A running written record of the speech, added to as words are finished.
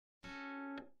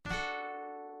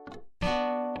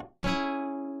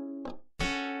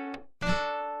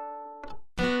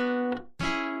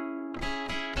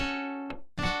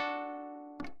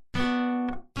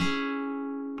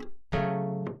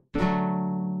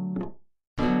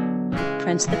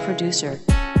Prince the producer.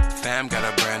 Fam got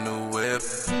a brand new whip.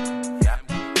 Yeah,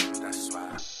 that's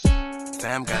why.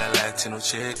 Fam got a Latino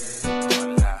chick.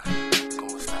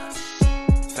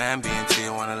 Fam being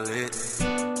Tijuana lit.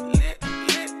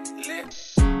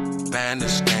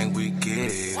 Banish gang, we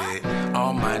get it.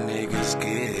 All my niggas get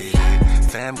it.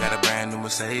 Fam got a brand new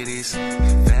Mercedes.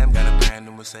 Fam got a brand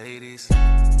new Mercedes.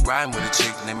 Riding with a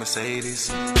chick named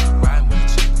Mercedes. Riding with a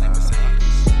chick named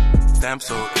Mercedes. Fam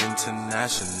so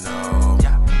international.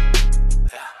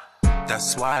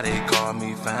 That's why they call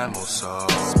me FaMoso.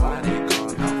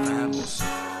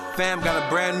 Fam got a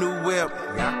brand new whip.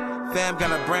 Fam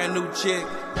got a brand new chick.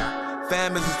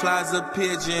 Fam is as fly as a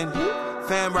pigeon.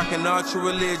 Fam rockin' ultra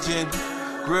religion.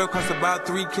 Grill cost about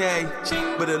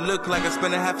 3K, but it look like I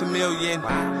spent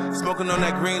 $500,000. Smoking on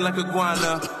that green like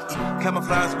iguana.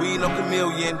 Camouflage weed, no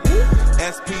chameleon.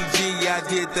 SPG, yeah, I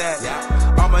did that.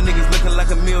 All my niggas looking like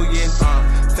 $1 million.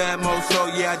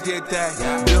 FaMoso, yeah, I did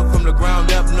that. Built from the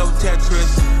ground up, no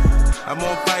Tetris. I'm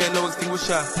on fire, no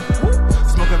extinguisher.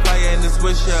 Smoking fire in the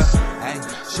swisher.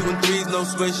 Shooting threes, no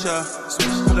swisher.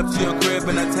 Pull up to your crib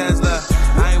in a Tesla.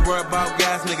 I ain't worried about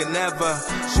gas, nigga, never.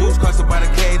 Shoes cost about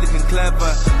 $1K, looking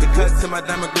clever. The cuts in my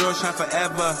diamond girl shine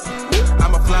forever.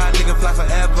 I'm a fly nigga, fly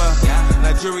forever.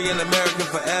 Nigerian American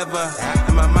forever.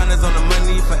 And my mind is on the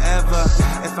money forever.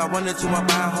 If I wanted to, I'd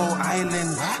buy a whole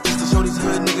island. Just to show these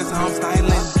hood niggas how I'm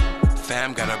styling.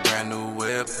 Fam got a brand new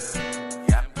whip.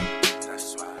 Yeah,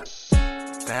 that's right.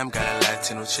 Fam got a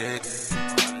Latino chick.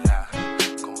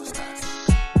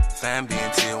 Fam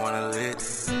being Tijuana lit.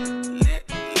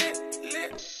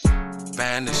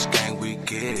 Banish gang, we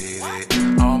get it.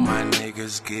 All my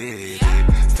niggas get it.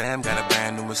 Fam got a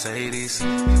brand new Mercedes.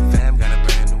 Fam got a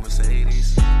brand new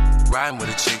Mercedes. Riding with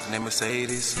a chick named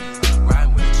Mercedes.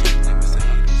 Riding with a chick named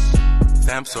Mercedes.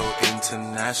 Fam so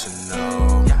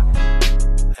international.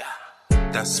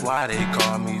 That's why they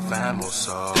call me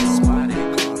FaMoso. That's why they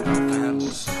call me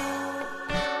FaMoso.